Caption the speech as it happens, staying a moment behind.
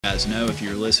guys know if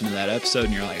you're listening to that episode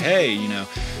and you're like, hey,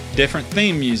 different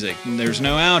theme music, there's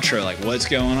no outro, like what's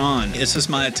going on? It's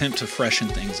just my attempt to freshen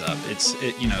things up.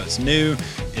 It's new,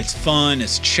 it's fun,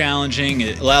 it's challenging,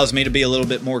 it allows me to be a little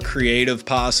bit more creative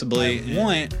possibly.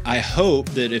 I hope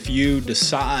that if you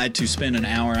decide to spend an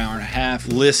hour and a half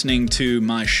listening to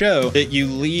my show, that you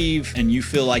leave and you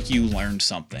feel like you learned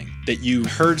something, that you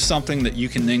heard something that you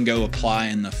can then go apply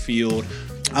in the field.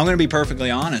 I'm going to be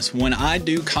perfectly honest. When I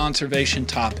do conservation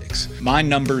topics, my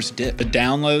numbers dip. The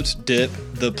downloads dip.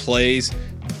 The plays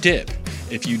dip.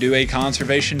 If you do a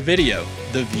conservation video,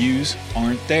 the views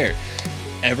aren't there.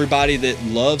 Everybody that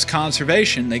loves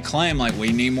conservation, they claim like,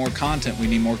 we need more content.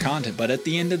 But at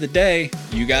the end of the day,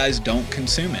 you guys don't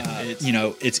consume it.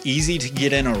 It's easy to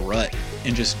get in a rut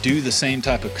and just do the same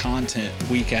type of content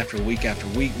week after week after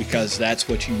week, because that's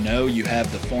what you know. You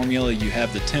have the formula, you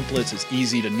have the templates, it's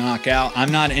easy to knock out.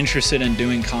 I'm not interested in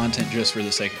doing content just for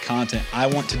the sake of content. I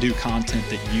want to do content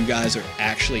that you guys are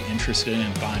actually interested in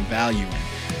and find value in.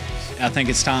 I think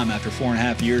it's time, after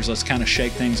 4.5 years, let's kind of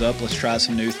shake things up. Let's try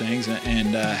some new things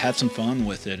and have some fun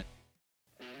with it.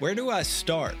 Where do I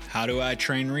start? How do I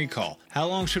train recall? How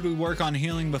long should we work on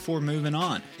healing before moving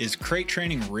on? Is crate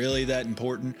training really that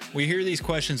important? We hear these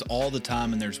questions all the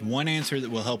time, and there's one answer that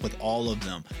will help with all of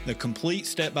them. The complete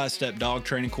step-by-step dog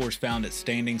training course found at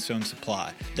Standing Stone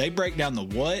Supply. They break down the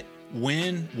what,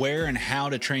 when, where, and how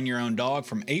to train your own dog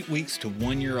from 8 weeks to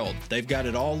 1 year old. They've got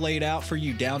it all laid out for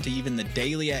you, down to even the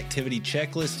daily activity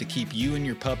checklist to keep you and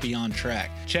your puppy on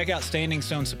track. Check out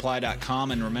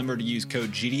standingstonesupply.com and remember to use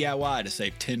code GDIY to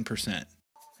save 10%.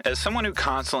 As someone who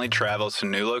constantly travels to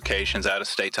new locations out of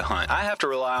state to hunt, I have to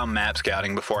rely on map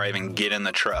scouting before I even get in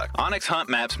the truck. Onyx Hunt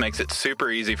Maps makes it super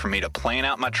easy for me to plan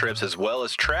out my trips as well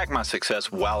as track my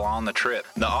success while on the trip.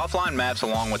 The offline maps,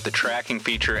 along with the tracking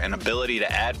feature and ability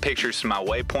to add pictures to my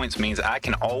waypoints, means I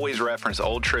can always reference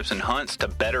old trips and hunts to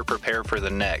better prepare for the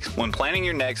next. When planning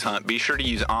your next hunt, be sure to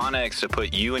use OnX to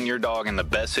put you and your dog in the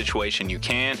best situation you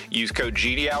can. Use code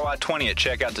GDIY20 at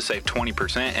checkout to save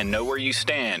 20% and know where you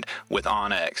stand with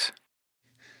OnX.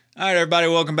 All right, everybody,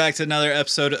 welcome back to another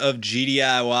episode of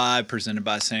GDIY presented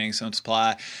by Standing Stone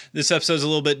Supply. This episode is a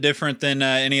little bit different than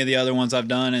any of the other ones I've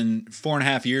done. In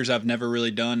 4.5 years, I've never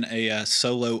really done a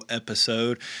solo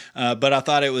episode, but I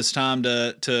thought it was time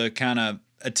to kind of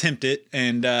attempt it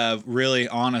and really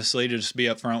honestly to just be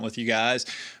upfront with you guys.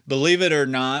 Believe it or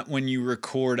not, when you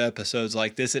record episodes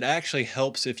like this, it actually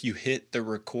helps if you hit the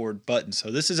record button.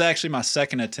 So this is actually my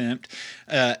second attempt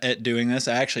at doing this.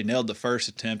 I actually nailed the first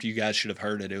attempt. You guys should have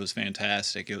heard it. It was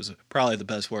fantastic. It was probably the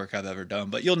best work I've ever done,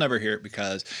 but you'll never hear it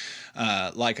because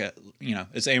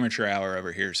it's amateur hour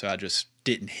over here. So I just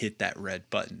didn't hit that red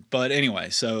button. But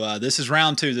anyway, so this is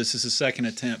round 2. This is the second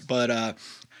attempt, but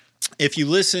if you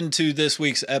listen to this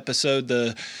week's episode,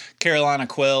 the Carolina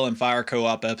Quail and Fire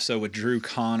Co-op episode with Drew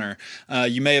Connor,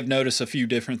 you may have noticed a few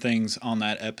different things on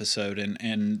that episode,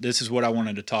 and this is what I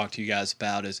wanted to talk to you guys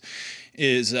about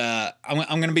is I'm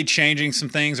going to be changing some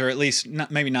things, or at least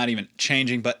maybe not even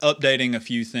changing, but updating a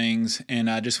few things, and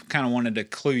I just kind of wanted to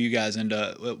clue you guys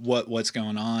into what's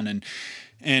going on.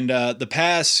 And the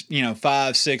past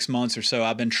 5-6 months or so,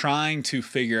 I've been trying to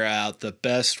figure out the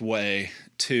best way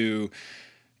to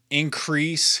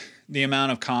increase the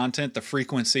amount of content, the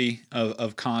frequency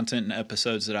of content and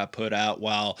episodes that I put out,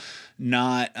 while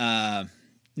not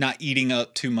eating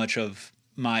up too much of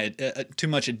my too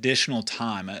much additional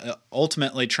time.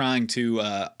 Ultimately, trying to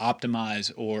optimize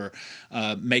or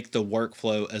make the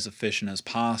workflow as efficient as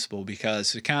possible,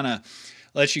 because it kind of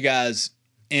lets you guys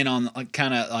in on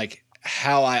kind of like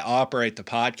how I operate the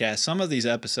podcast. Some of these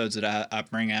episodes that I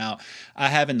bring out, I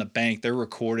have in the bank. They're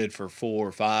recorded for 4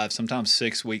 or 5, sometimes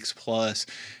 6 weeks plus.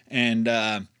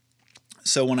 And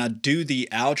so when I do the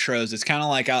outros, it's kind of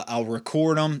like I'll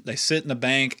record them. They sit in the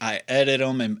bank. I edit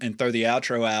them and throw the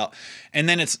outro out. And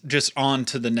then it's just on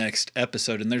to the next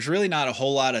episode. And there's really not a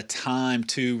whole lot of time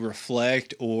to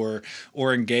reflect or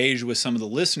engage with some of the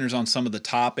listeners on some of the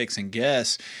topics and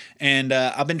guests. And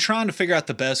I've been trying to figure out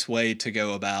the best way to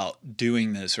go about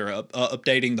doing this, or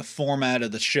updating the format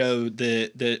of the show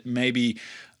that maybe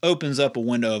opens up a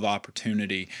window of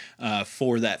opportunity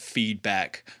for that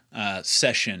feedback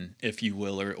session, if you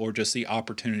will, or just the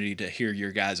opportunity to hear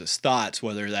your guys' thoughts,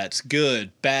 whether that's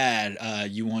good, bad,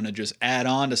 you want to just add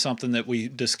on to something that we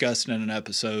discussed in an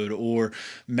episode, or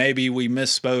maybe we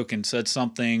misspoke and said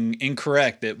something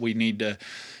incorrect that we need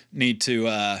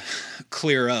to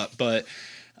clear up. But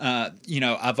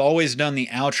I've always done the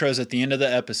outros at the end of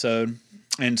the episode.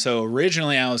 And so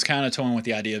originally I was kind of toying with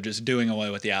the idea of just doing away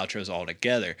with the outros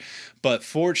altogether. But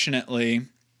fortunately,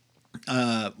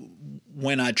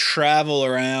 when I travel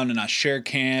around and I share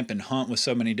camp and hunt with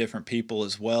so many different people,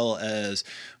 as well as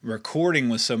recording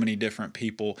with so many different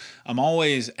people, I'm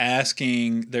always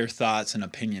asking their thoughts and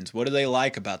opinions. What do they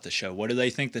like about the show? What do they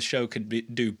think the show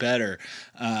could do better?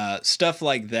 Stuff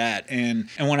like that. And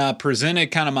when I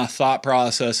presented kind of my thought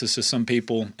processes to some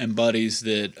people and buddies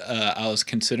that I was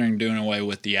considering doing away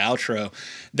with the outro,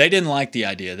 they didn't like the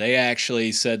idea. They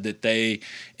actually said that they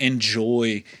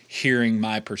enjoy hearing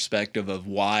my perspective of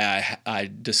why I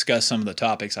discuss some of the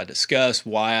topics I discuss,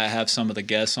 why I have some of the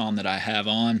guests on that I have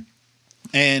on.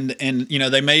 And you know,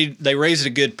 they raised a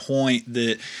good point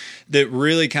that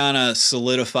really kind of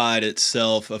solidified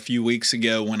itself a few weeks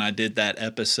ago when I did that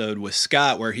episode with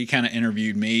Scott, where he kind of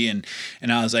interviewed me and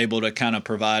I was able to kind of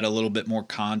provide a little bit more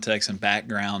context and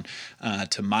background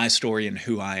to my story and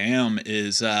who I am.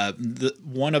 Is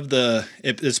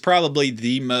it's probably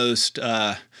the most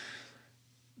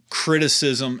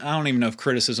criticism, I don't even know if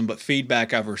criticism, but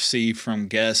feedback I've received from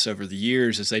guests over the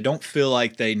years is they don't feel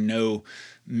like they know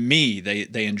me.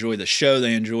 They enjoy the show,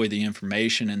 they enjoy the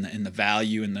information and the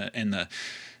value and the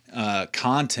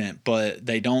content, but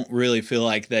they don't really feel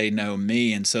like they know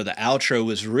me. And so the outro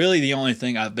was really the only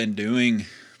thing I've been doing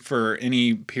for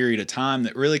any period of time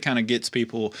that really kind of gets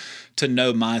people to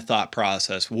know my thought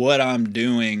process, what I'm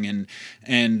doing,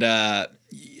 and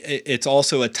it's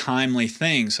also a timely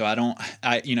thing. So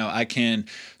I can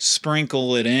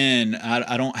sprinkle it in.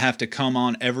 I don't have to come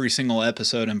on every single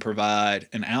episode and provide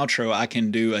an outro. I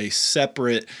can do a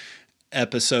separate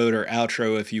episode or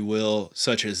outro, if you will,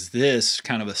 such as this,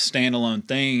 kind of a standalone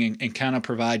thing, and kind of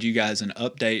provide you guys an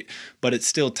update, but it's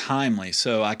still timely.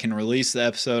 So I can release the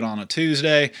episode on a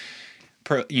Tuesday,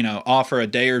 offer a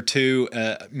day or two,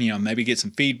 maybe get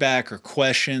some feedback or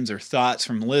questions or thoughts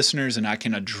from listeners, and I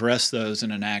can address those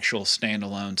in an actual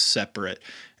standalone separate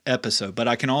episode. But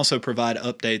I can also provide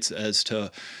updates as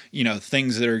to,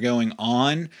 things that are going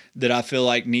on that I feel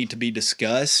like need to be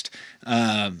discussed.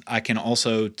 I can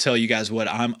also tell you guys what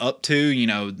I'm up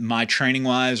to, my training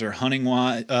wise or hunting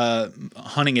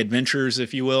adventures,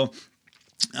 if you will.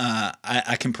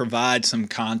 I can provide some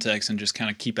context and just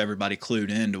kind of keep everybody clued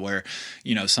in to where,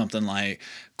 something like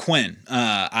Quinn.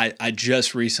 I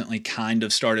just recently kind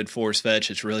of started Force Fetch.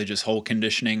 It's really just hole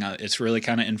conditioning. It's really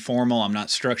kind of informal. I'm not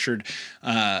structured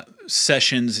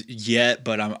sessions yet,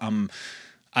 but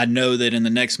I know that in the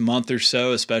next month or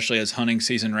so, especially as hunting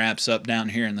season wraps up down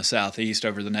here in the Southeast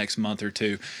over the next month or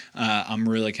two, I'm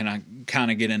really going to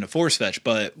kind of get into Force Fetch.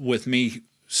 But with me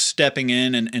stepping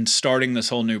in and starting this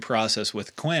whole new process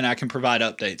with Quinn, I can provide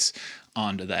updates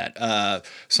onto that.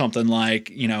 Something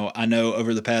like, I know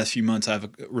over the past few months I've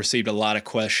received a lot of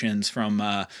questions from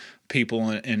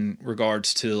people in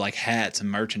regards to like hats and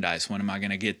merchandise. When am I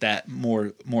going to get that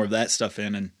more of that stuff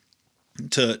in? And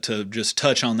to just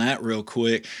touch on that real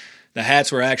quick, the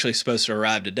hats were actually supposed to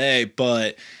arrive today,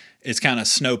 but it's kind of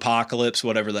snowpocalypse,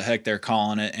 whatever the heck they're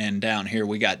calling it. And down here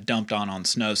we got dumped on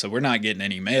snow. So we're not getting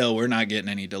any mail. We're not getting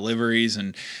any deliveries.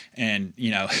 And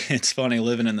it's funny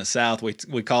living in the South.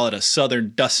 We call it a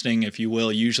southern dusting, if you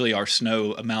will. Usually our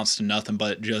snow amounts to nothing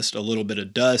but just a little bit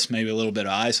of dust, maybe a little bit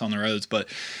of ice on the roads. But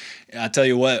I tell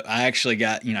you what, I actually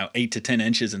got, 8 to 10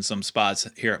 inches in some spots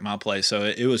here at my place. So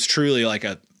it was truly like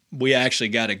we actually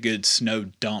got a good snow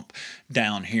dump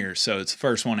down here. So it's the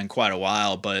first one in quite a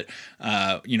while, but,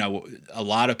 a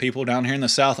lot of people down here in the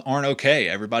South aren't okay.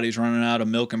 Everybody's running out of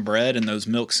milk and bread, and those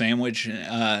milk sandwich,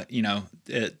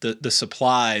 the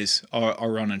supplies are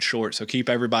running short. So keep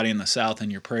everybody in the South in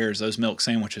your prayers. Those milk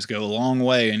sandwiches go a long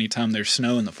way anytime there's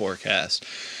snow in the forecast.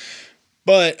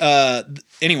 But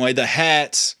anyway, the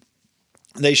hats,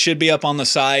 they should be up on the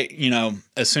site,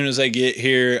 as soon as they get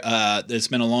here. It's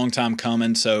been a long time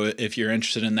coming, so if you're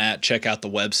interested in that, check out the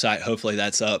website. Hopefully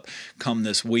that's up come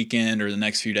this weekend or the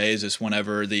next few days. It's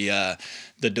whenever the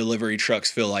delivery trucks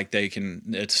feel like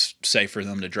it's safe for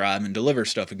them to drive and deliver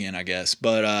stuff again, I guess.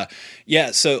 But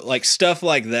so like stuff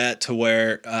like that, to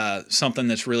where something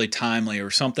that's really timely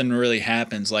or something really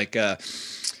happens, like to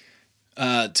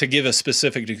give a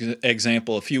specific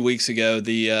example, a few weeks ago,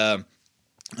 the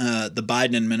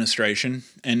Biden administration,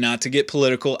 and not to get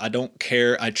political, I don't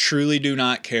care. I truly do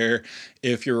not care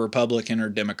if you're Republican or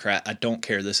Democrat. I don't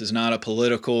care. This is not a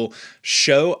political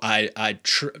show. I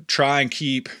try and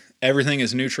keep everything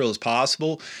as neutral as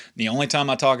possible. The only time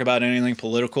I talk about anything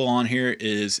political on here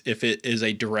is if it is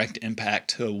a direct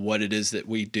impact to what it is that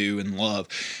we do and love.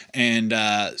 And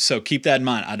so keep that in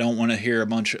mind. I don't want to hear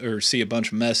see a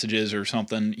bunch of messages or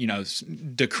something,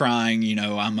 decrying,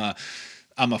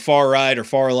 I'm a far right or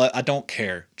far left. I don't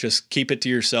care. just keep it to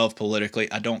yourself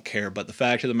politically. I don't care. But the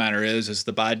fact of the matter is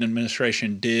the Biden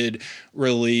administration did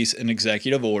release an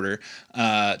executive order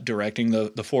directing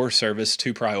the Forest Service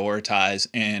to prioritize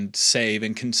and save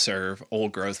and conserve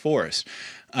old growth forest.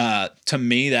 To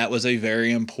me, that was a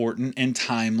very important and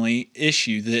timely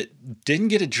issue that didn't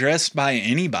get addressed by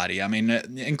anybody. I mean,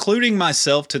 including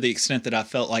myself, to the extent that I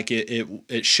felt like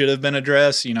it should have been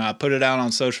addressed. You know, I put it out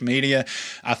on social media.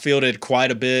 I fielded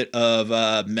quite a bit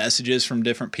of messages from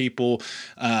different people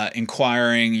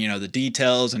inquiring, you know, the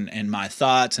details and my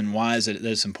thoughts and why is it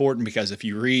that's important. Because if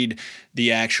you read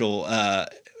the actual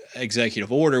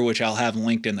executive order, which I'll have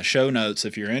linked in the show notes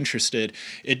if you're interested,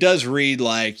 it does read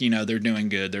like, you know, they're doing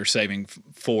good, they're saving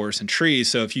forests and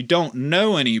trees. So if you don't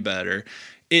know any better,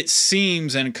 it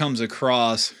seems and comes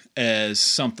across as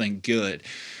something good.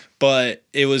 But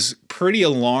it was pretty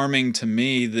alarming to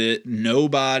me that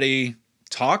nobody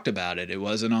talked about it. It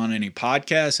wasn't on any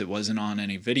podcasts, it wasn't on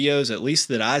any videos, at least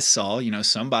that I saw. You know,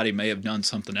 somebody may have done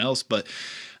something else, but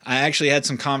I actually had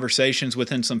some conversations with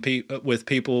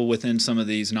people within some of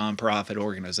these nonprofit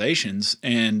organizations,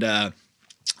 and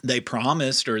they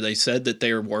promised, or they said that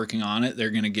they were working on it. They're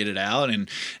going to get it out, and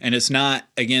it's not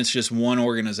against just one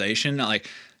organization. Like,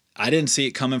 I didn't see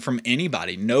it coming from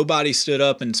anybody. Nobody stood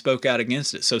up and spoke out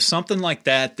against it. So something like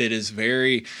that is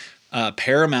very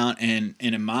paramount and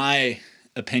in my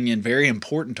opinion, very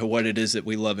important to what it is that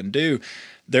we love and do.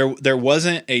 There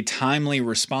wasn't a timely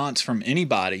response from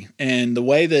anybody. And the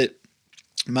way that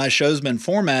my show's been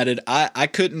formatted, I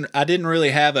didn't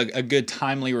really have a good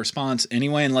timely response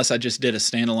anyway, unless I just did a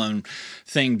standalone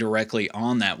thing directly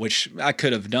on that, which I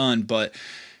could have done, but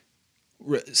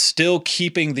still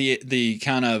keeping the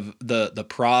kind of the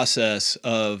process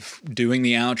of doing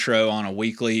the outro on a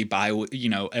weekly,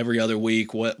 every other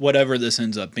week, whatever this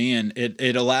ends up being,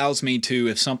 it allows me to,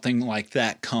 if something like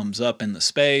that comes up in the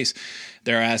space,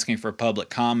 they're asking for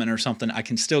public comment or something, I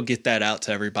can still get that out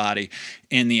to everybody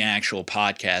in the actual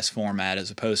podcast format as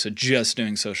opposed to just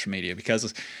doing social media.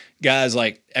 Because guys,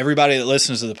 like, everybody that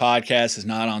listens to the podcast is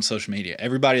not on social media.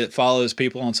 Everybody that follows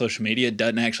people on social media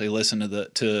doesn't actually listen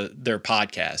to their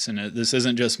podcasts. And this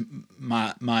isn't just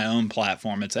my own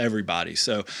platform. It's everybody.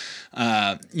 So,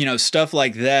 stuff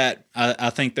like that,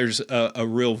 I think there's a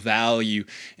real value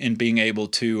in being able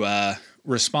to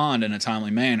respond in a timely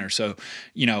manner. So,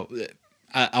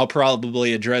 I'll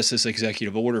probably address this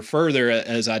executive order further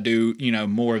as I do,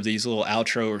 more of these little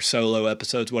outro or solo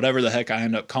episodes, whatever the heck I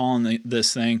end up calling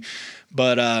this thing.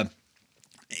 But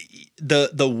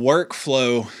the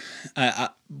workflow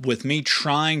with me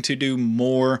trying to do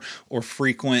more or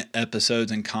frequent episodes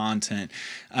and content,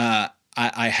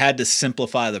 I had to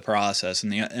simplify the process,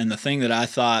 and the thing that I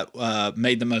thought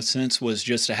made the most sense was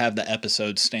just to have the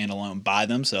episodes stand alone by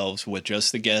themselves with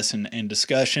just the guests and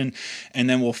discussion, and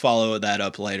then we'll follow that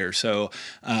up later. So,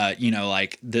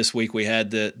 like this week we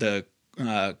had the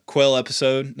quail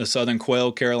episode, the Southern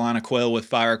Quail, Carolina Quail with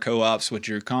Fire Co-ops with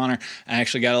Drew Connor. I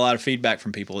actually got a lot of feedback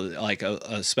from people, like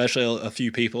especially a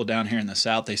few people down here in the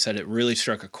South. They said it really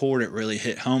struck a chord. It really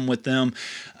hit home with them.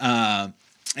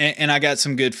 And I got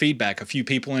some good feedback. A few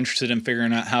people interested in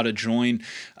figuring out how to join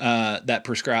that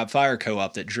Prescribed Fire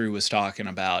Co-op that Drew was talking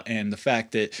about. And the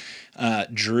fact that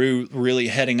Drew really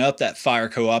heading up that fire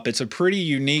co-op, it's a pretty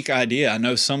unique idea. I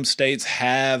know some states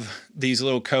have these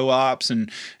little co-ops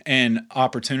and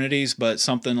opportunities, but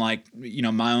something like,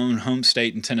 my own home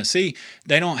state in Tennessee,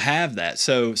 they don't have that.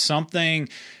 So something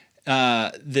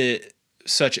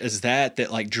such as that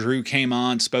like Drew came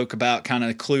on, spoke about, kind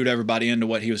of clued everybody into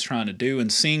what he was trying to do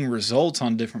and seeing results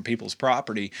on different people's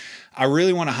property. I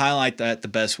really want to highlight that the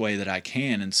best way that I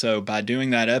can. And so by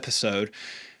doing that episode,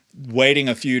 waiting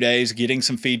a few days, getting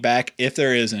some feedback, if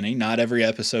there is any, not every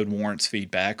episode warrants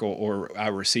feedback or I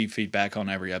receive feedback on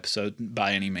every episode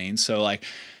by any means. So like,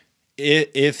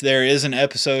 if there is an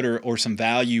episode or some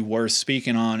value worth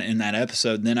speaking on in that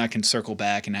episode, then I can circle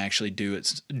back and actually do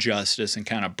it justice and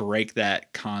kind of break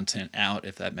that content out,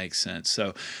 if that makes sense.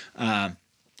 So,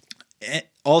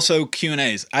 also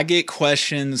Q&As. I get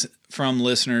questions from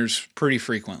listeners pretty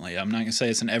frequently. I'm not going to say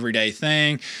it's an everyday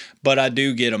thing, but I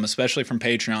do get them, especially from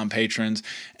Patreon patrons.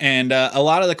 And a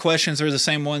lot of the questions are the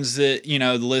same ones that,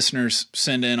 the listeners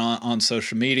send in on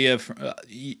social media.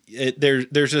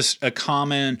 There's just a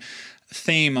common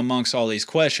theme amongst all these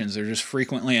questions. They're just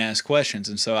frequently asked questions.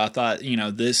 And so I thought,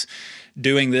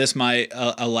 doing this might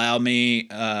allow me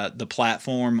the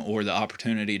platform or the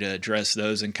opportunity to address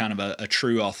those in kind of a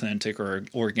true, authentic, or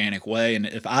organic way. And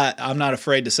if I'm not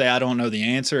afraid to say I don't know the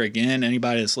answer. Again,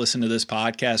 anybody that's listened to this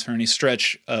podcast for any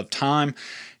stretch of time,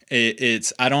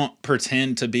 I don't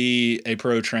pretend to be a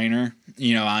pro trainer.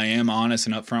 I am honest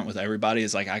and upfront with everybody.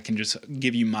 It's like I can just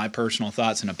give you my personal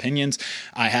thoughts and opinions.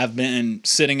 I have been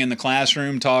sitting in the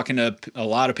classroom talking to a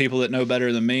lot of people that know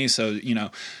better than me. So,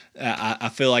 I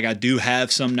feel like I do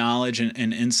have some knowledge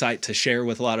and insight to share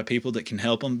with a lot of people that can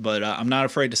help them, but I'm not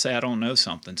afraid to say I don't know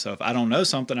something. So if I don't know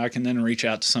something, I can then reach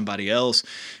out to somebody else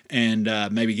and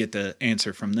maybe get the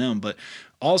answer from them. But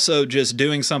also just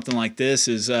doing something like this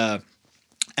is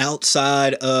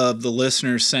outside of the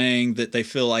listeners saying that they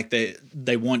feel like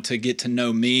they want to get to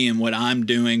know me and what I'm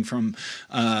doing from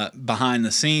behind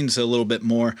the scenes a little bit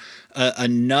more.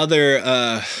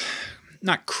 Another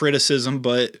not criticism,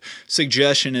 but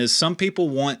suggestion is some people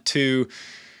want to,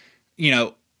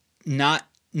 not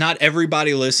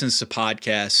everybody listens to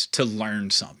podcasts to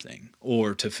learn something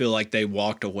or to feel like they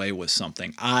walked away with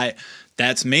something.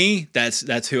 That's me.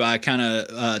 That's who I kind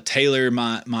of tailor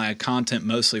my content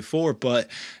mostly for. But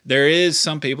there are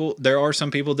some people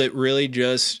that really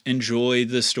just enjoy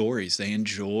the stories. They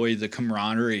enjoy the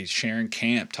camaraderie, sharing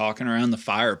camp, talking around the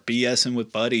fire, BSing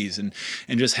with buddies, and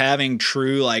just having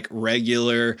true like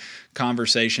regular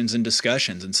conversations and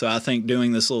discussions. And so I think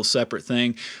doing this little separate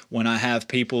thing when I have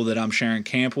people that I'm sharing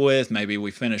camp with, maybe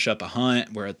we finish up a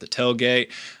hunt, we're at the tailgate,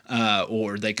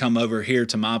 or they come over here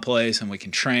to my place and we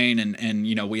can train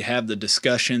and we have the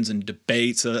discussions and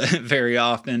debates very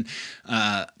often.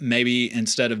 Maybe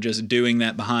instead of just doing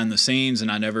that behind the scenes and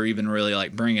I never even really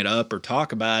like bring it up or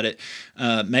talk about it,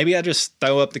 maybe I just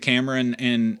throw up the camera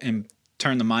and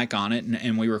turn the mic on it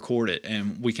and we record it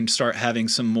and we can start having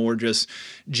some more just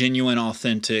genuine,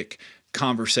 authentic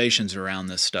conversations around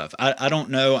this stuff. I don't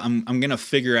know. I'm going to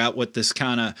figure out what this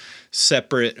kind of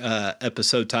separate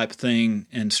episode type thing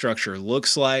and structure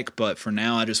looks like. But for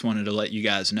now, I just wanted to let you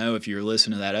guys know if you're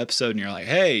listening to that episode and you're like,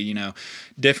 hey,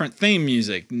 different theme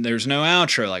music. There's no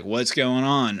outro. Like, what's going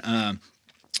on?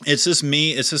 It's just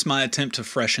me. It's just my attempt to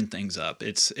freshen things up.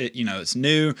 It's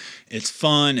new, it's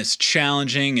fun, it's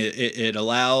challenging. It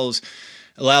allows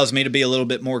me to be a little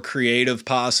bit more creative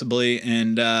possibly.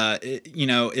 And,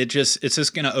 it's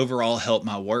just going to overall help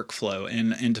my workflow.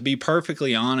 And to be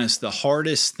perfectly honest, the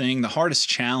hardest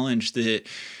challenge that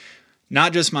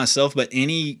not just myself, but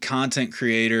any content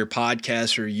creator,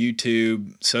 podcaster,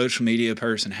 YouTube, social media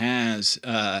person has,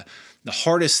 the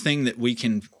hardest thing that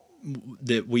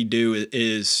we do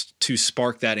is to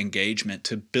spark that engagement,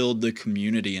 to build the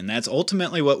community. And that's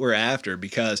ultimately what we're after,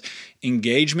 because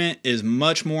engagement is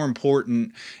much more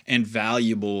important and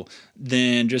valuable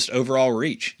than just overall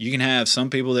reach. You can have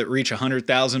some people that reach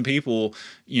 100,000 people,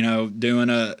 doing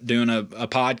a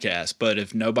podcast, but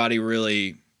if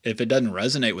it doesn't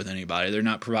resonate with anybody, they're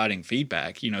not providing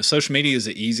feedback. Social media is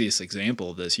the easiest example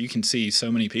of this. You can see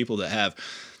so many people that have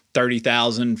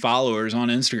 30,000 followers on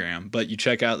Instagram, but you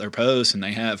check out their posts and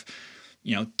they have,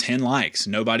 10 likes.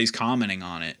 Nobody's commenting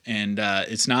on it. And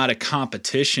it's not a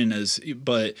competition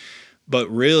but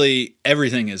really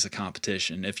everything is a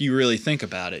competition. If you really think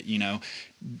about it,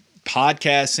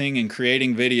 podcasting and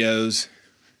creating videos,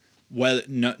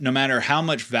 no matter how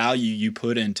much value you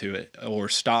put into it or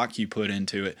stock you put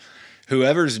into it,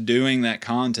 whoever's doing that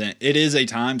content, it is a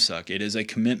time suck. It is a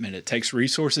commitment. It takes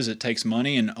resources, it takes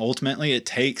money, and ultimately it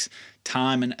takes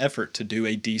time and effort to do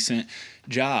a decent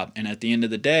job. And at the end of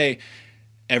the day,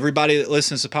 everybody that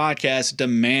listens to podcasts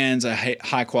demands a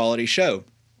high quality show.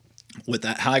 With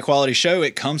that high quality show,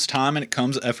 it comes time and it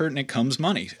comes effort and it comes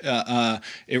money.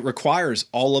 It requires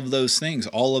all of those things,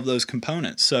 all of those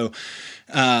components. So,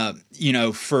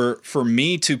 for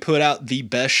me to put out the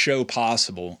best show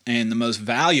possible and the most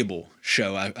valuable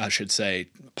show, I should say,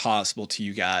 possible to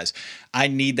you guys, I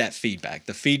need that feedback.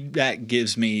 The feedback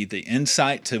gives me the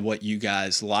insight to what you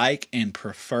guys like and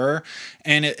prefer.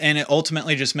 And it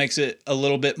ultimately just makes it a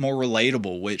little bit more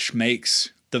relatable, which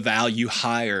makes the value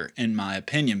higher, in my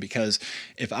opinion, because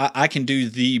if I can do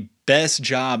the best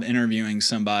job interviewing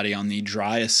somebody on the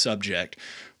driest subject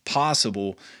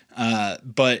possible,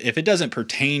 but if it doesn't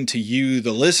pertain to you,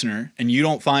 the listener, and you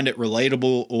don't find it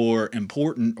relatable or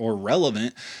important or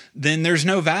relevant, then there's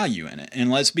no value in it. And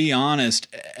let's be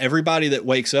honest, everybody that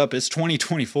wakes up, it's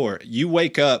 2024. You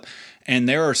wake up and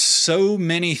there are so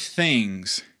many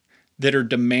things that are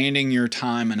demanding your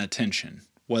time and attention.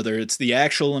 Whether it's the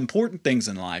actual important things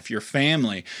in life, your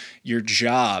family, your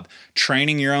job,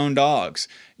 training your own dogs,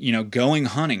 going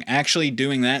hunting, actually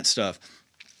doing that stuff.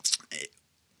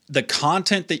 the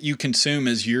content that you consume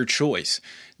is your choice.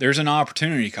 There's an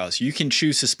opportunity cost. You can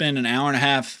choose to spend an hour and a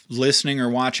half listening or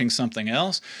watching something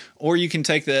else, or you can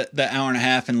take the hour and a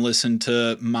half and listen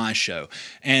to my show.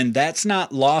 And that's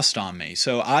not lost on me.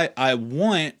 So I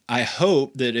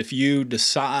hope that if you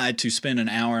decide to spend an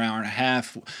hour and a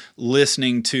half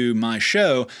listening to my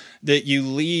show, that you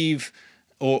leave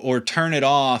or turn it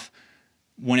off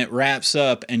when it wraps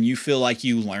up and you feel like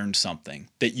you learned something,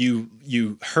 that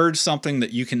you heard something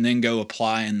that you can then go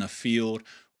apply in the field.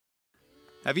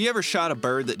 Have you ever shot a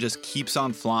bird that just keeps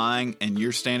on flying and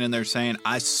you're standing there saying,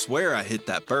 I swear I hit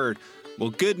that bird?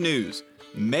 Well, good news.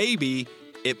 Maybe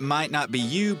it might not be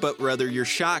you, but rather your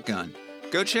shotgun.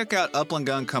 Go check out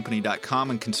uplandguncompany.com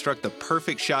and construct the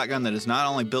perfect shotgun that is not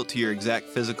only built to your exact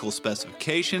physical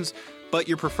specifications, but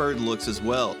your preferred looks as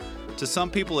well. To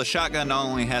some people, a shotgun not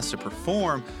only has to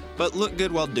perform, but look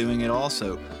good while doing it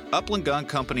also. Upland Gun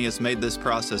Company has made this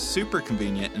process super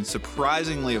convenient and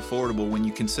surprisingly affordable when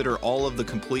you consider all of the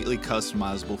completely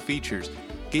customizable features.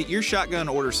 Get your shotgun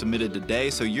order submitted today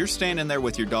so you're standing there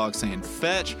with your dog saying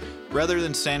fetch, rather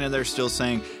than standing there still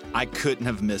saying, I couldn't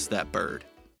have missed that bird.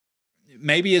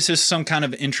 Maybe it's just some kind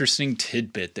of interesting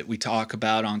tidbit that we talk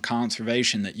about on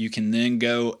conservation that you can then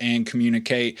go and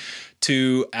communicate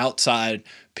to outside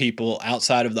people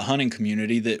outside of the hunting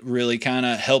community that really kind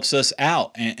of helps us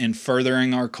out and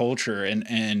furthering our culture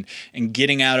and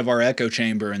getting out of our echo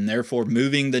chamber and therefore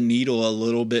moving the needle a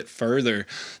little bit further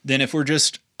than if we're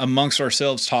just amongst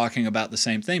ourselves talking about the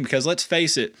same thing. Because let's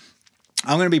face it,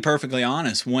 I'm going to be perfectly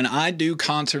honest. When I do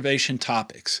conservation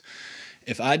topics,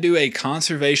 if I do a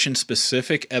conservation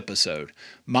specific episode,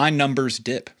 my numbers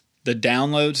dip. The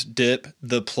downloads dip,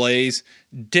 the plays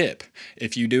dip.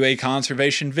 If you do a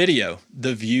conservation video,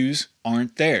 the views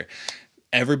aren't there.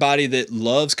 Everybody that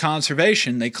loves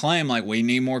conservation, they claim like we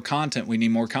need more content.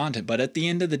 But at the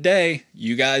end of the day,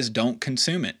 you guys don't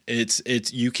consume it. It's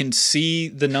you can see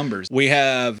the numbers. We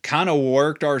have kind of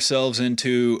worked ourselves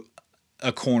into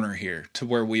a corner here to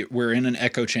where we're in an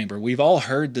echo chamber. We've all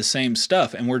heard the same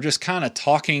stuff and we're just kind of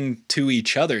talking to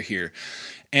each other here.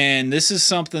 And this is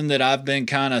something that I've been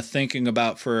kind of thinking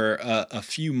about for a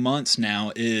few months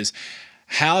now is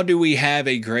how do we have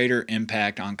a greater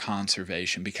impact on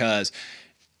conservation? Because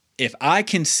if I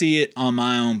can see it on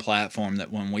my own platform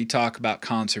that when we talk about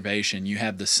conservation, you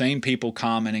have the same people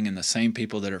commenting and the same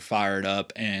people that are fired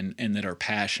up and that are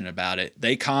passionate about it.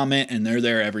 They comment and they're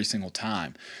there every single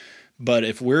time. But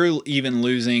if we're even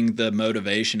losing the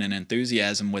motivation and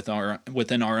enthusiasm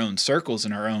within our own circles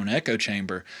and our own echo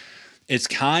chamber, it's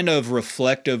kind of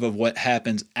reflective of what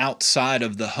happens outside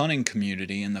of the hunting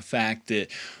community and the fact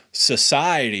that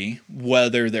society,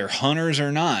 whether they're hunters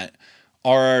or not,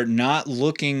 are not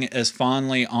looking as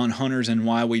fondly on hunters and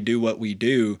why we do what we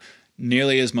do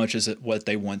nearly as much as what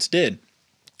they once did.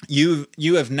 You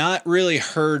have not really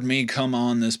heard me come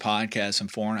on this podcast in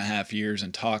 4.5 years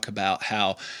and talk about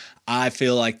how I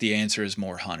feel like the answer is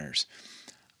more hunters.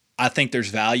 I think there's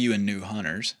value in new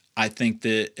hunters. I think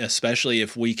that especially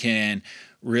if we can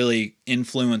really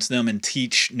influence them and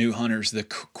teach new hunters the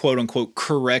quote unquote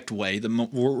correct way, the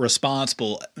more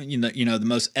responsible, the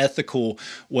most ethical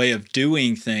way of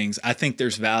doing things, I think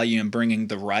there's value in bringing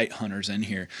the right hunters in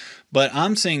here. But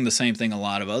I'm seeing the same thing a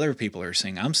lot of other people are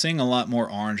seeing. I'm seeing a lot more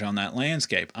orange on that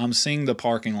landscape. I'm seeing the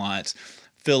parking lots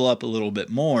fill up a little bit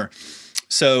more.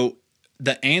 So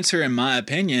the answer, in my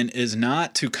opinion, is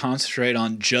not to concentrate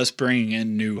on just bringing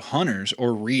in new hunters or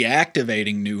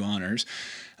reactivating new hunters,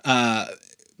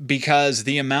 because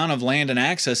the amount of land and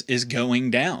access is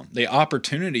going down. The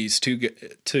opportunities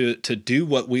to do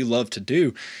what we love to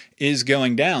do is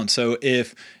going down. So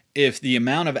if the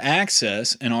amount of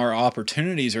access and our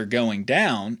opportunities are going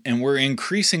down and we're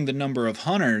increasing the number of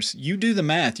hunters, you do the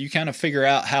math. You kind of figure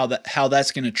out how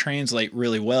that's going to translate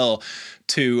really well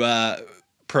to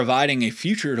providing a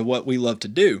future to what we love to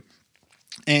do.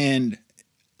 And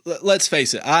let's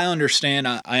face it, I understand.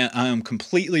 I am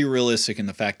completely realistic in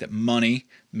the fact that money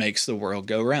makes the world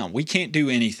go round. We can't do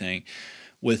anything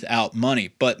without money,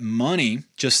 but money,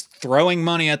 just throwing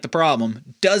money at the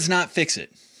problem, does not fix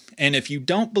it. And if you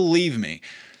don't believe me,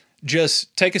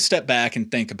 just take a step back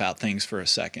and think about things for a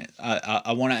second.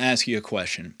 I want to ask you a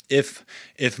question. If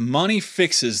money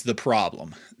fixes the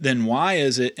problem, then why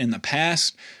is it in the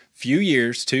past few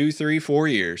years, 2, 3, 4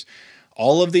 years,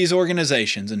 all of these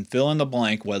organizations, and fill in the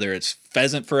blank, whether it's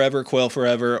Pheasant Forever, Quail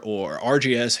Forever, or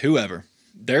RGS, whoever,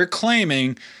 they're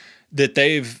claiming that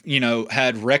they've,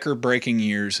 had record-breaking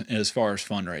years as far as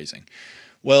fundraising.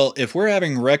 Well, if we're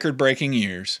having record-breaking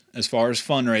years as far as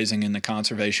fundraising in the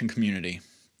conservation community,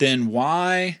 then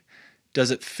why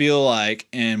does it feel like,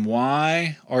 and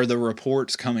why are the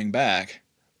reports coming back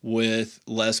with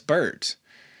less birds.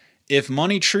 If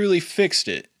money truly fixed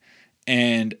it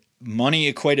and money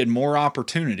equated more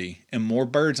opportunity and more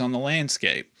birds on the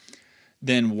landscape,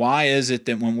 then why is it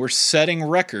that when we're setting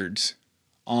records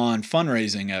on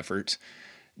fundraising efforts,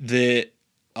 that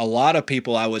a lot of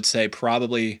people, I would say,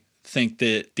 probably think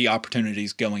that the opportunity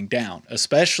is going down?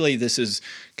 Especially, this is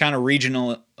kind of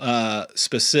regional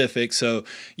specific. So,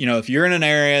 if you're in an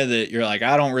area that you're like,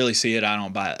 I don't really see it, I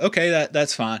don't buy it. Okay,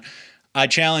 that's fine. I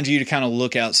challenge you to kind of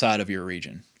look outside of your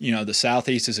region. The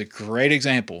Southeast is a great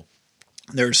example.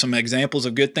 There's some examples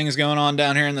of good things going on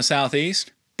down here in the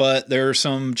Southeast, but there are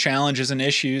some challenges and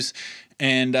issues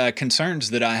and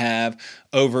concerns that I have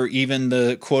over even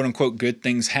the quote-unquote good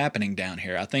things happening down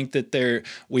here. I think that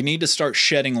we need to start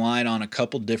shedding light on a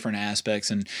couple different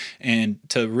aspects and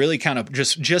to really kind of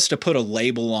just to put a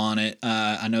label on it.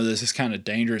 I know this is kind of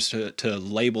dangerous to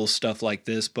label stuff like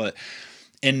this, but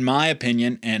in my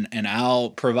opinion, and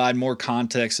I'll provide more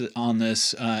context on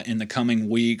this in the coming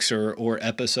weeks or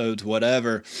episodes,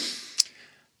 whatever,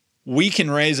 we can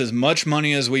raise as much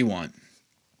money as we want.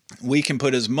 We can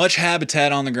put as much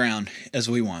habitat on the ground as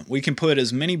we want. We can put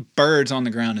as many birds on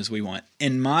the ground as we want.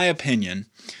 In my opinion,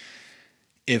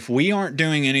 if we aren't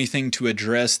doing anything to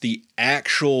address the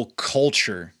actual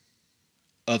culture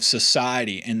of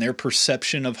society and their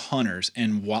perception of hunters,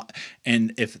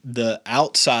 and if the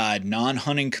outside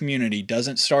non-hunting community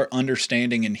doesn't start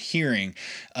understanding and hearing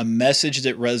a message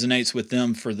that resonates with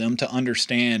them, for them to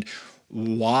understand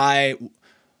why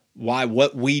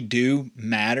what we do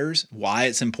matters, why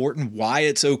it's important, why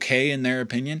it's okay in their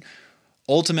opinion,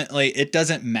 ultimately it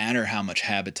doesn't matter how much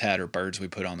habitat or birds we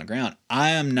put on the ground. I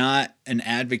am not an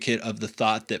advocate of the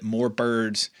thought that more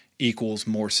birds equals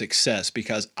more success,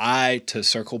 because to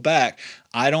circle back,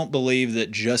 I don't believe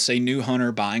that just a new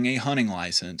hunter buying a hunting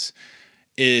license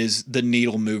is the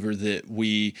needle mover that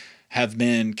we have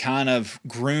been kind of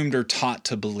groomed or taught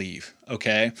to believe.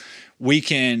 Okay.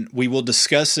 We will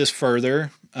discuss this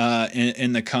further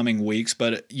in the coming weeks,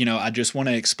 but I just want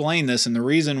to explain this. And the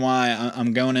reason why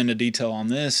I'm going into detail on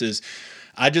this is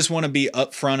I just want to be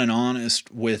upfront and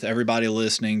honest with everybody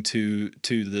listening to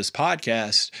this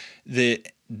podcast,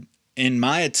 that in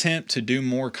my attempt to do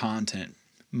more content,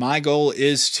 my goal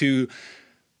is to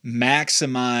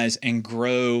maximize and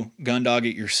grow Gundog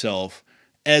It Yourself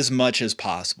as much as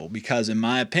possible, because in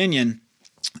my opinion,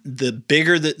 the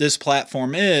bigger that this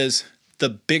platform is, the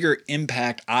bigger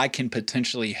impact I can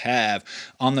potentially have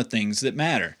on the things that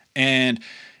matter. And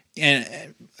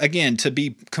again, to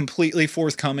be completely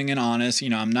forthcoming and honest,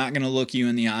 I'm not going to look you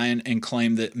in the eye and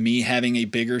claim that me having a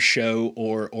bigger show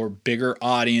or bigger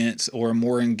audience or a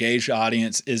more engaged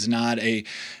audience is not a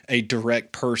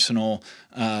direct personal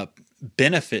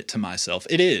benefit to myself.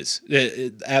 It is.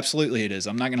 Absolutely it is.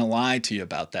 I'm not going to lie to you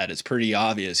about that. It's pretty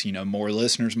obvious, more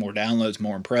listeners, more downloads,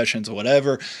 more impressions,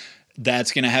 whatever.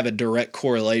 That's going to have a direct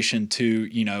correlation to,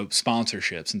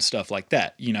 sponsorships and stuff like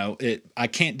that. I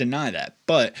can't deny that.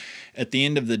 But at the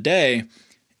end of the day,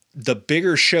 the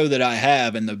bigger show that I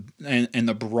have and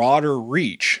the broader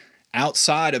reach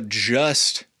outside of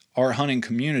just our hunting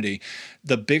community,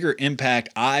 the bigger impact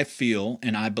I feel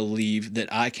and I believe that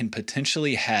I can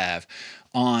potentially have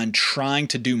on trying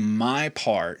to do my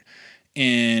part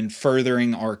in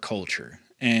furthering our culture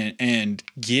and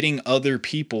getting other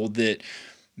people that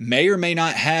may or may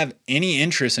not have any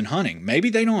interest in hunting. Maybe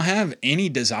they don't have any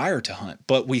desire to hunt,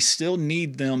 but we still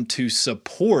need them to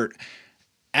support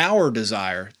our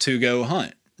desire to go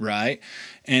hunt, right?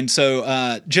 And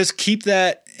so just keep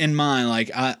that in mind. Like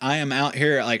I am out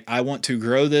here, like I want to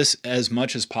grow this as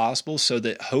much as possible so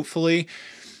that hopefully,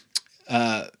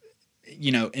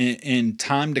 in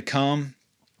time to come,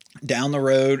 down the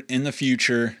road, in the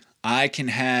future, I can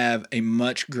have a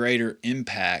much greater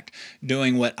impact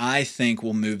doing what I think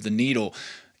will move the needle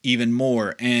even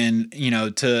more. And,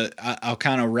 I'll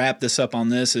kind of wrap this up on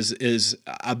this is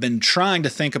I've been trying to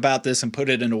think about this and put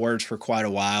it into words for quite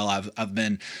a while. I've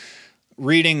been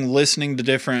listening to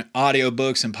different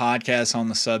audiobooks and podcasts on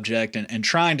the subject and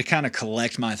trying to kind of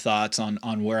collect my thoughts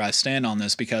on where I stand on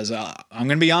this, because I'm going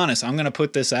to be honest, I'm going to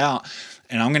put this out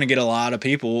and I'm going to get a lot of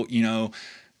people,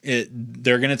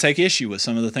 they're going to take issue with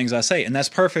some of the things I say, and that's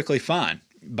perfectly fine.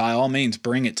 By all means,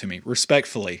 bring it to me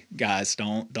respectfully, guys.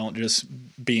 Don't just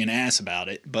be an ass about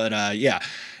it. But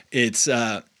it's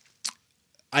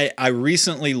I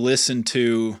recently listened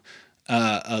to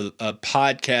a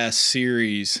podcast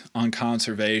series on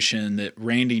conservation that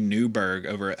Randy Newberg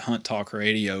over at Hunt Talk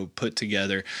Radio put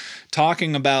together,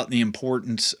 talking about the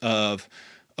importance of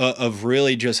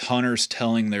really just hunters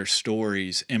telling their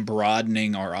stories and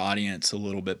broadening our audience a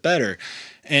little bit better.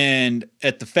 And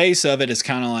at the face of it, it's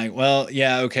kind of like, well,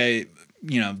 yeah, okay,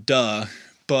 duh.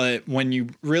 But when you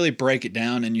really break it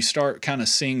down and you start kind of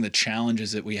seeing the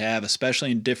challenges that we have,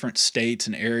 especially in different states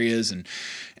and areas, and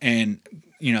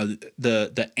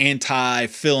the anti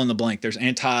fill in the blank, there's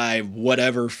anti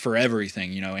whatever for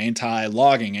everything, anti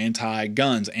logging, anti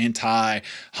guns, anti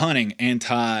hunting,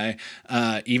 anti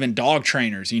even dog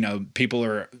trainers. People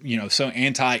are so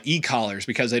anti e-collars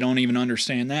because they don't even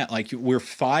understand that. Like, we're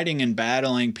fighting and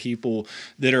battling people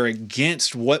that are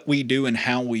against what we do and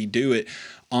how we do it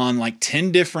on like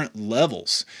 10 different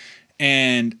levels.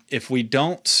 And if we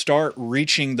don't start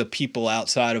reaching the people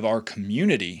outside of our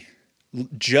community,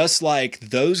 just like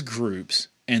those groups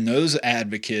and those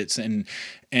advocates and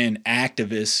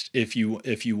activists, if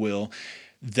you will,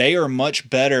 they are much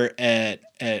better at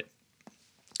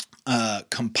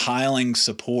compiling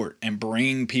support and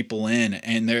bringing people in,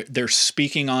 and they're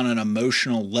speaking on an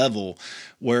emotional level,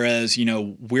 whereas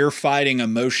we're fighting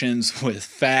emotions with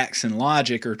facts and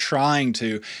logic, or trying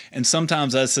to, and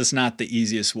sometimes that's just not the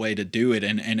easiest way to do it,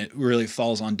 and it really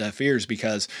falls on deaf ears,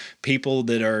 because people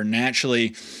that are naturally,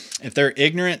 if they're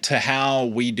ignorant to how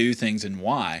we do things and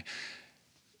why,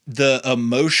 the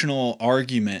emotional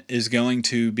argument is going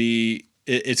to be,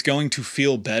 it's going to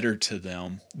feel better to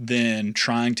them than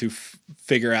trying to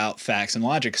figure out facts and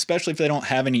logic, especially if they don't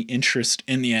have any interest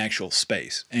in the actual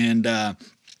space. And I'm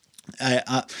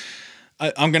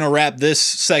going to wrap this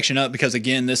section up, because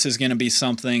again, this is going to be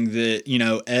something that,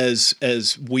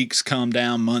 as weeks come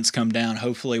down, months come down,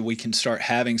 hopefully we can start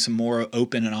having some more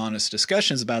open and honest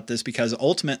discussions about this, because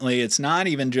ultimately it's not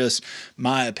even just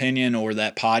my opinion or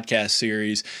that podcast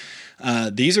series.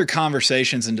 These are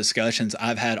conversations and discussions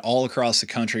I've had all across the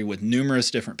country with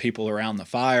numerous different people around the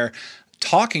fire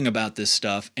talking about this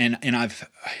stuff. And I've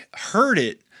heard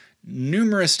it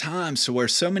numerous times to where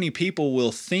so many people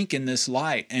will think in this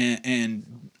light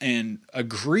and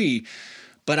agree,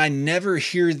 but I never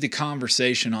hear the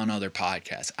conversation on other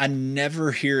podcasts. I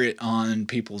never hear it on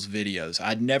people's videos.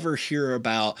 I never hear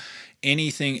about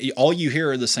anything. All you hear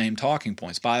are the same talking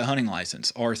points: buy a hunting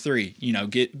license, R3,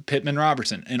 get Pittman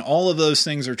Robertson, and all of those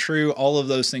things are true. All of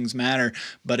those things matter.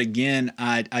 But again,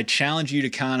 I challenge you to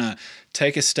kind of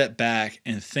take a step back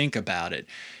and think about it.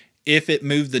 If it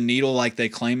moved the needle like they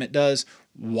claim it does,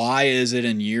 why is it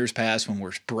in years past, when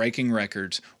we're breaking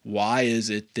records, why is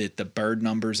it that the bird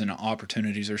numbers and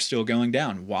opportunities are still going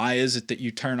down? Why is it that you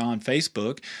turn on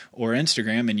Facebook or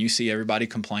Instagram and you see everybody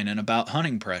complaining about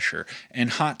hunting pressure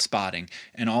and hot spotting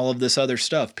and all of this other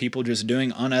stuff? People just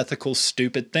doing unethical,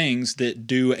 stupid things that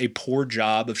do a poor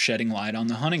job of shedding light on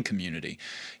the hunting community.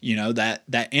 That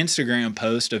Instagram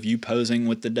post of you posing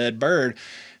with the dead bird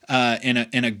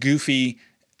in a goofy,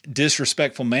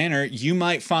 disrespectful manner, you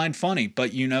might find funny,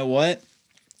 but you know what?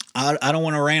 I don't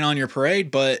want to rain on your parade,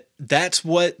 but that's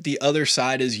what the other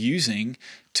side is using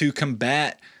to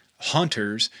combat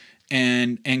hunters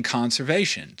and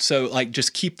conservation. So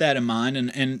just keep that in mind.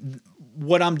 And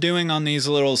what I'm doing on these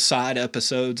little side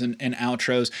episodes and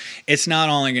outros, it's not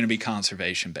only going to be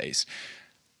conservation based.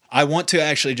 I want to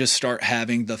actually just start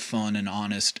having the fun and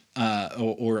honest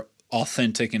or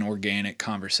authentic and organic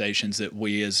conversations that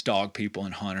we as dog people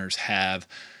and hunters have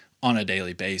on a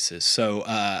daily basis. So,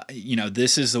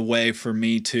 this is a way for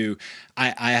me to,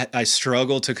 I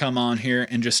struggle to come on here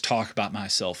and just talk about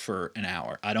myself for an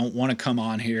hour. I don't want to come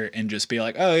on here and just be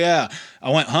like, oh yeah,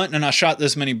 I went hunting and I shot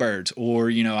this many birds, or,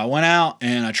 I went out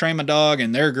and I trained my dog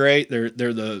and they're great. They're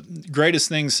the greatest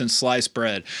things since sliced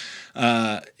bread.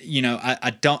 I'm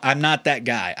not that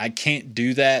guy. I can't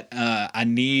do that.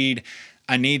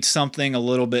 I need something a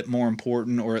little bit more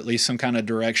important, or at least some kind of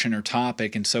direction or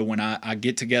topic. And so when I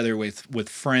get together with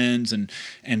friends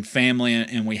and family,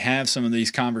 and we have some of these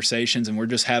conversations and we're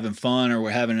just having fun, or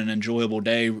we're having an enjoyable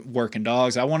day working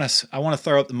dogs, I want to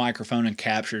throw up the microphone and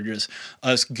capture just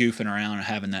us goofing around and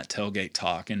having that tailgate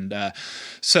talk. And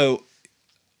so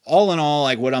all in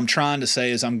all, what I'm trying to say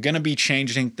is I'm going to be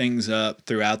changing things up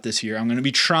throughout this year. I'm going to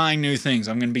be trying new things.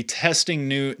 I'm going to be testing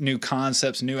new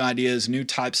concepts, new ideas, new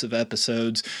types of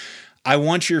episodes. I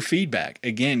want your feedback.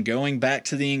 Again, going back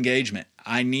to the engagement,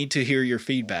 I need to hear your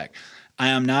feedback. I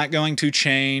am not going to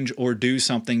change or do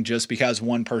something just because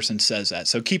one person says that.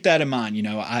 So keep that in mind.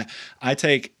 I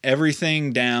take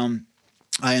everything down.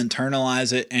 I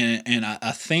internalize it and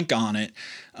I think on it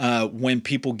when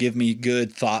people give me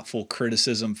good, thoughtful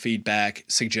criticism, feedback,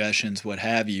 suggestions, what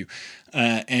have you,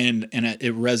 and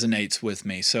it resonates with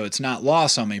me. So it's not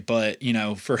lost on me. But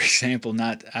for example,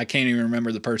 I can't even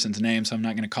remember the person's name, so I'm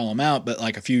not going to call them out. But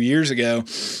a few years ago,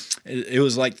 it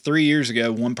was 3 years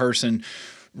ago, one person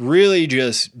really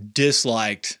just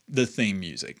disliked the theme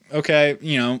music. Okay,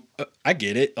 I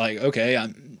get it. Okay,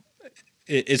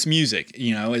 it's music.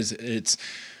 It's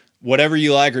whatever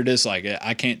you like or dislike it,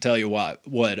 I can't tell you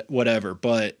whatever,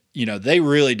 but they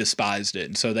really despised it.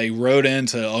 And so they wrote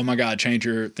into, oh my God, change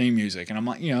your theme music. And I'm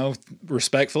like,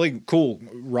 respectfully, cool,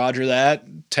 Roger that,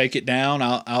 take it down.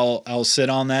 I'll sit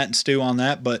on that and stew on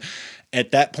that. But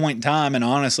at that point in time, and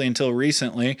honestly, until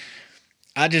recently,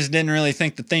 I just didn't really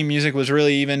think the theme music was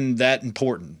really even that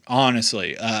important,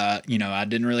 honestly. I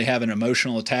didn't really have an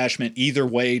emotional attachment either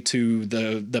way to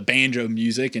the banjo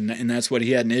music, and that's what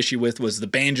he had an issue with, was the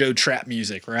banjo trap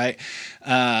music, right?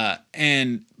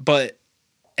 But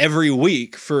every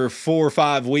week for 4 or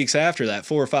 5 weeks after that,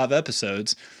 4 or 5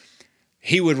 episodes,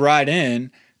 he would write in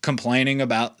complaining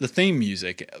about the theme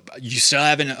music. You still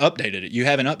haven't updated it. You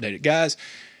haven't updated. Guys,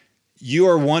 you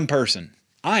are one person.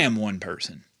 I am one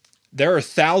person. There are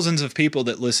thousands of people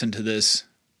that listen to this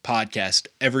podcast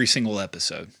every single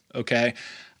episode, okay?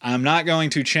 I'm not going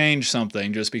to change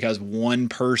something just because one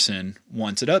person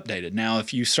wants it updated. Now,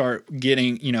 if you start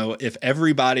getting, if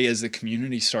everybody as the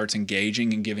community starts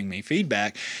engaging and giving me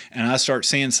feedback, and I start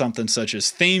seeing something such as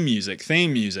theme music,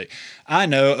 I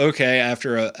know, okay,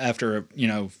 after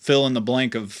fill in the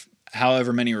blank of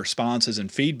however many responses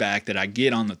and feedback that I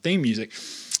get on the theme music,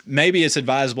 maybe it's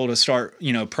advisable to start,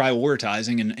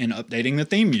 prioritizing and updating the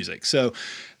theme music. So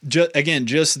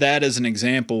just that as an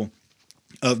example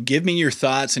of give me your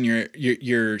thoughts and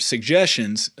your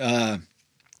suggestions.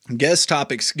 Guest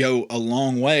topics go a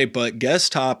long way, but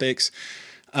guest topics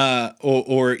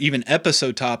or even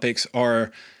episode topics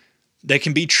they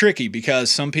can be tricky,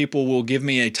 because some people will give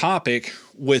me a topic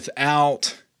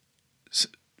without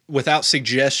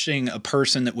suggesting a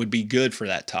person that would be good for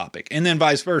that topic. And then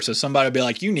vice versa. Somebody will be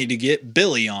like, you need to get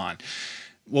Billy on.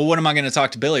 Well, what am I going to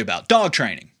talk to Billy about? Dog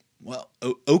training. Well,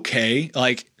 okay.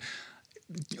 Like,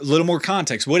 a little more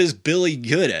context. What is Billy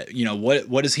good at?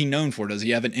 What is he known for? Does he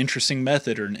have an interesting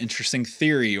method or an interesting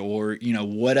theory or,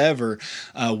 whatever?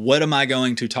 What am I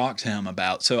going to talk to him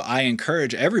about? So I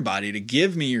encourage everybody to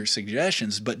give me your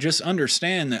suggestions, but just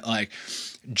understand that, like,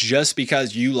 just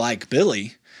because you like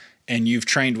Billy and you've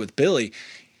trained with Billy,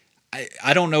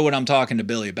 I don't know what I'm talking to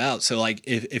Billy about. So, like,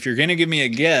 if you're going to give me a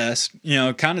guest,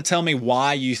 kind of tell me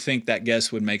why you think that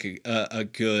guest would make a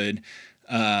good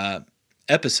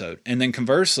episode. And then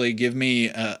conversely, give me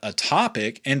a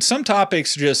topic. And some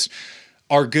topics just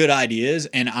are good ideas,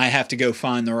 and I have to go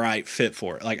find the right fit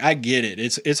for it. Like, I get it.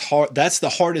 It's hard. That's the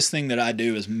hardest thing that I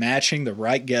do, is matching the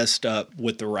right guest up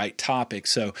with the right topic.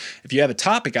 So if you have a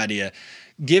topic idea,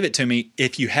 give it to me.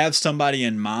 If you have somebody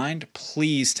in mind,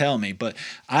 please tell me. But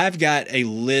I've got a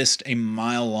list a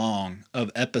mile long of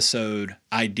episode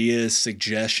ideas,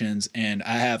 suggestions, and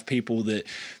I have people that,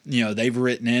 they've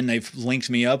written in, they've linked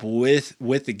me up with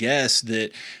the guests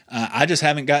that I just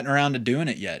haven't gotten around to doing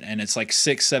it yet. And it's like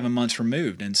 6-7 months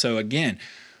removed. And so again,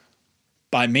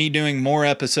 by me doing more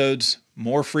episodes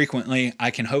more frequently,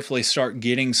 I can hopefully start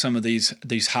getting some of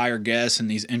these higher guests and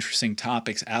these interesting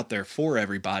topics out there for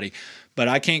everybody. But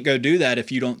I can't go do that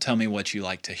if you don't tell me what you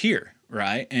like to hear,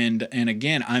 right? And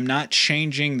again, I'm not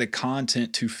changing the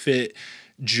content to fit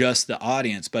just the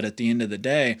audience, but at the end of the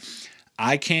day,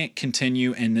 I can't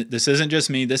continue, and this isn't just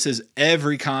me, this is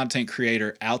every content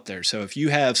creator out there. So if you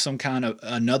have some kind of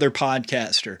another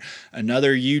podcaster,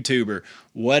 another YouTuber,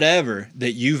 whatever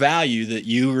that you value, that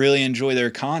you really enjoy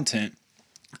their content,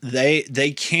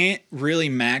 they can't really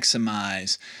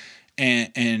maximize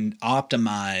and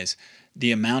optimize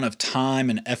the amount of time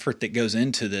and effort that goes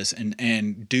into this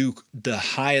and do the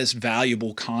highest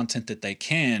valuable content that they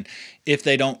can if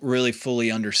they don't really fully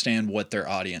understand what their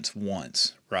audience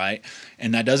wants, right?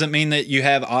 And that doesn't mean that you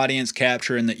have audience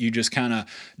capture and that you just kind of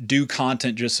do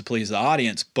content just to please the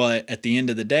audience. But at the end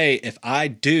of the day, if I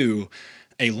do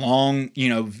a long,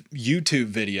 YouTube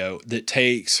video that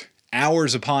takes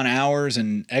hours upon hours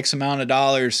and X amount of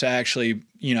dollars to actually,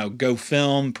 go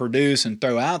film, produce, and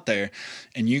throw out there,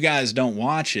 and you guys don't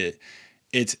watch it,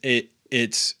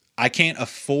 I can't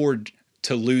afford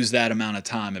to lose that amount of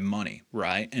time and money,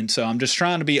 right? And so I'm just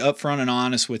trying to be upfront and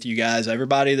honest with you guys.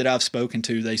 Everybody that I've spoken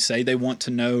to, they say they want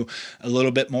to know a little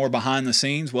bit more behind the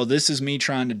scenes. Well, this is me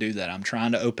trying to do that. I'm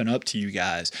trying to open up to you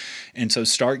guys. And so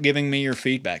start giving me your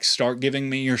feedback, start giving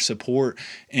me your support,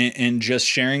 and just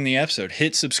sharing the episode.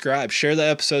 Hit subscribe, share the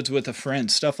episodes with a friend,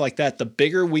 stuff like that. The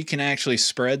bigger we can actually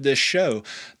spread this show,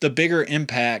 the bigger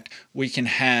impact we can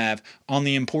have on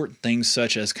the important things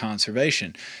such as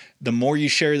conservation. The more you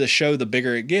share the show, the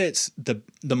bigger it gets, the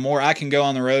more I can go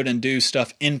on the road and do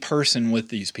stuff in person with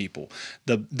these people.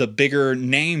 The bigger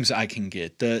names I can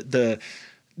get, the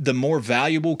more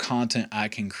valuable content I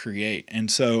can create. And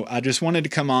so I just wanted to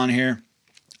come on here,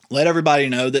 let everybody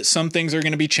know that some things are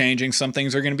going to be changing, some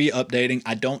things are going to be updating.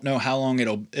 I don't know how long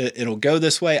it'll go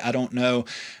this way. I don't know.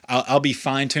 I'll be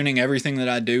fine tuning everything that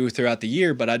I do throughout the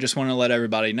year, but I just want to let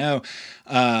everybody know,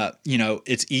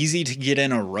 it's easy to get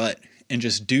in a rut and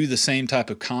just do the same type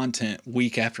of content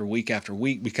week after week after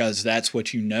week, because that's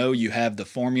what you have the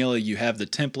formula, you have the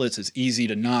templates, it's easy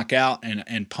to knock out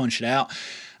and punch it out.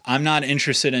 I'm not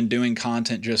interested in doing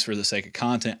content just for the sake of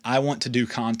content. I want to do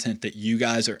content that you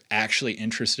guys are actually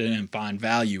interested in and find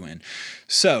value in.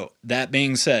 So that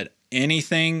being said, any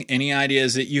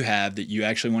ideas that you have that you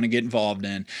actually want to get involved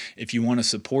in, if you want to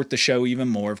support the show even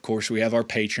more, of course, we have our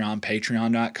Patreon,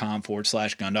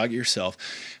 patreon.com/GunDogItYourself.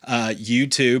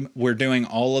 YouTube, we're doing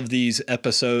all of these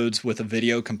episodes with a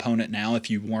video component now. If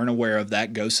you weren't aware of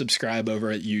that, go subscribe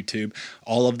over at YouTube.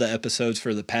 All of the episodes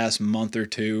for the past month or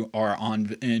two are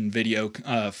in video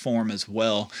form as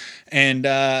well. And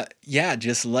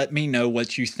just let me know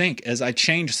what you think as I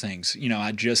change things.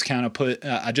 I just kind of put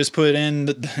in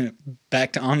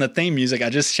on the theme music.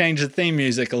 I just changed the theme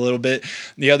music a little bit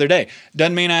the other day.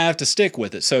 Doesn't mean I have to stick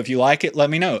with it. So if you like it, let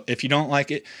me know. If you don't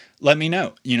like it, let me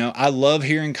know. I love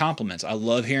hearing compliments. I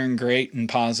love hearing great and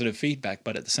positive feedback.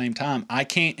 But at the same time, I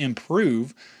can't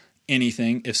improve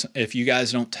anything if you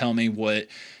guys don't tell me what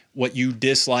you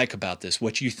dislike about this,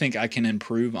 what you think I can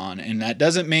improve on. And that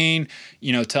doesn't mean,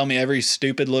 tell me every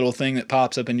stupid little thing that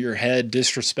pops up in your head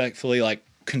disrespectfully. Like,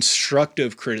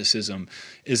 constructive criticism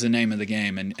is the name of the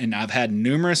game. And I've had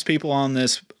numerous people on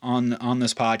this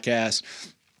podcast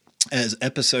as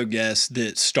episode guests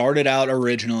that started out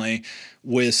originally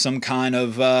with some kind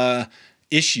of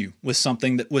issue with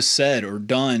something that was said or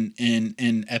done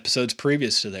in episodes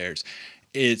previous to theirs.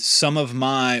 It's some of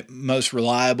my most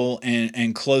reliable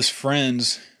and close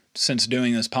friends since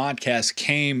doing this podcast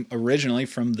came originally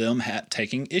from them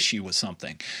taking issue with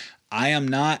something. I am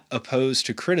not opposed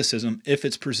to criticism if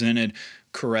it's presented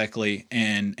correctly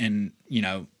and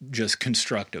just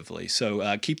constructively.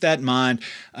 So keep that in mind.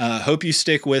 Hope you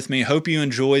stick with me. Hope you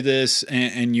enjoy this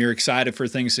and you're excited for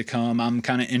things to come. I'm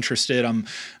kind of interested. I'm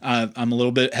a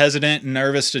little bit hesitant and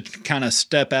nervous to kind of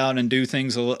step out and do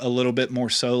things a little bit more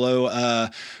solo.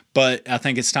 But I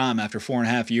think it's time. After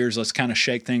 4.5 years, let's kind of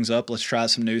shake things up. Let's try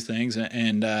some new things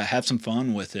and have some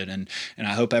fun with it. And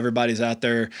I hope everybody's out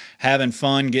there having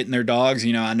fun, getting their dogs.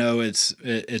 I know it's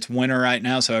winter right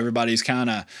now, so everybody's kind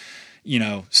of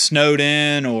snowed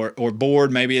in or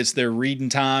bored. Maybe it's their reading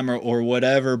time or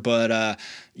whatever. But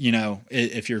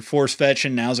if you're force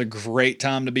fetching, now's a great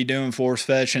time to be doing force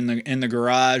fetch in the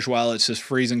garage while it's just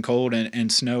freezing cold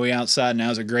and snowy outside.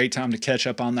 Now's a great time to catch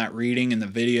up on that reading and the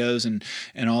videos and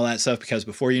all that stuff, because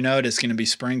before you know it, it's going to be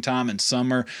springtime and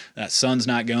summer. That sun's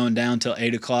not going down till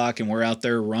 8 o'clock, and we're out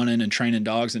there running and training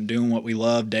dogs and doing what we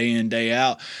love day in, day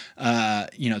out.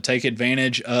 Take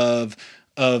advantage of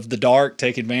the dark,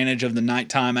 take advantage of the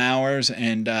nighttime hours,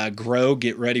 and grow,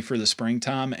 get ready for the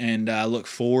springtime. And I look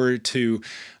forward to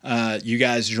you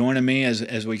guys joining me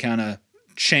as we kind of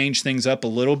change things up a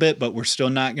little bit, but we're still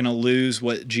not going to lose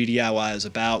what GDIY is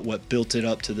about, what built it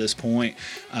up to this point.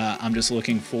 I'm just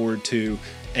looking forward to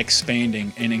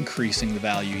expanding and increasing the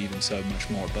value even so much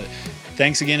more. But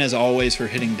thanks again, as always, for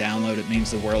hitting download. It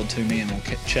means the world to me, and we'll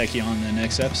check you on the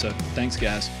next episode. Thanks,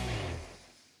 guys.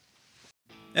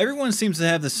 Everyone seems to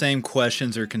have the same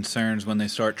questions or concerns when they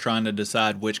start trying to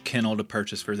decide which kennel to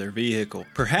purchase for their vehicle.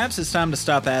 Perhaps it's time to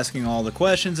stop asking all the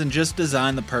questions and just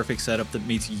design the perfect setup that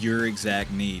meets your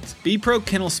exact needs. B-Pro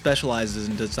Kennel specializes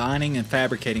in designing and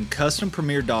fabricating custom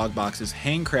Premier dog boxes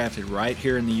handcrafted right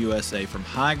here in the USA from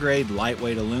high-grade,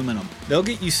 lightweight aluminum. They'll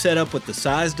get you set up with the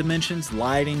size dimensions,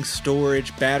 lighting,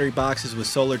 storage, battery boxes with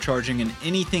solar charging, and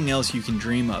anything else you can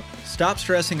dream of. Stop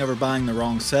stressing over buying the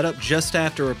wrong setup, just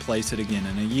have to replace it again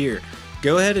in a year.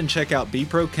 Go ahead and check out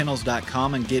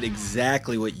bprokennels.com and get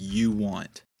exactly what you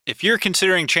want. If you're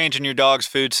considering changing your dog's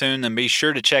food soon, then be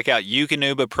sure to check out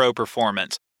Eukanuba Pro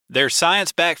Performance. Their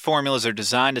science-backed formulas are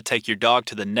designed to take your dog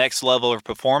to the next level of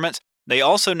performance. They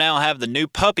also now have the new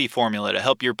puppy formula to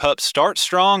help your pup start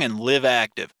strong and live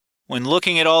active. When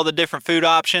looking at all the different food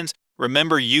options,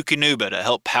 remember Eukanuba to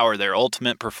help power their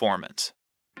ultimate performance.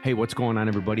 Hey, what's going on,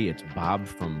 everybody? It's Bob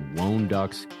from Lone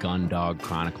Ducks Gun Dog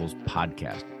Chronicles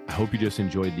podcast. I hope you just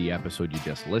enjoyed the episode you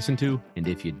just listened to. And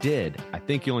if you did, I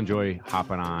think you'll enjoy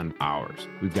hopping on ours.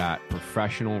 We've got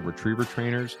professional retriever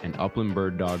trainers and upland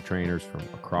bird dog trainers from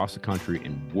across the country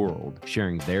and world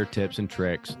sharing their tips and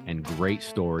tricks and great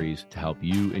stories to help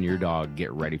you and your dog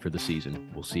get ready for the season.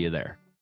 We'll see you there.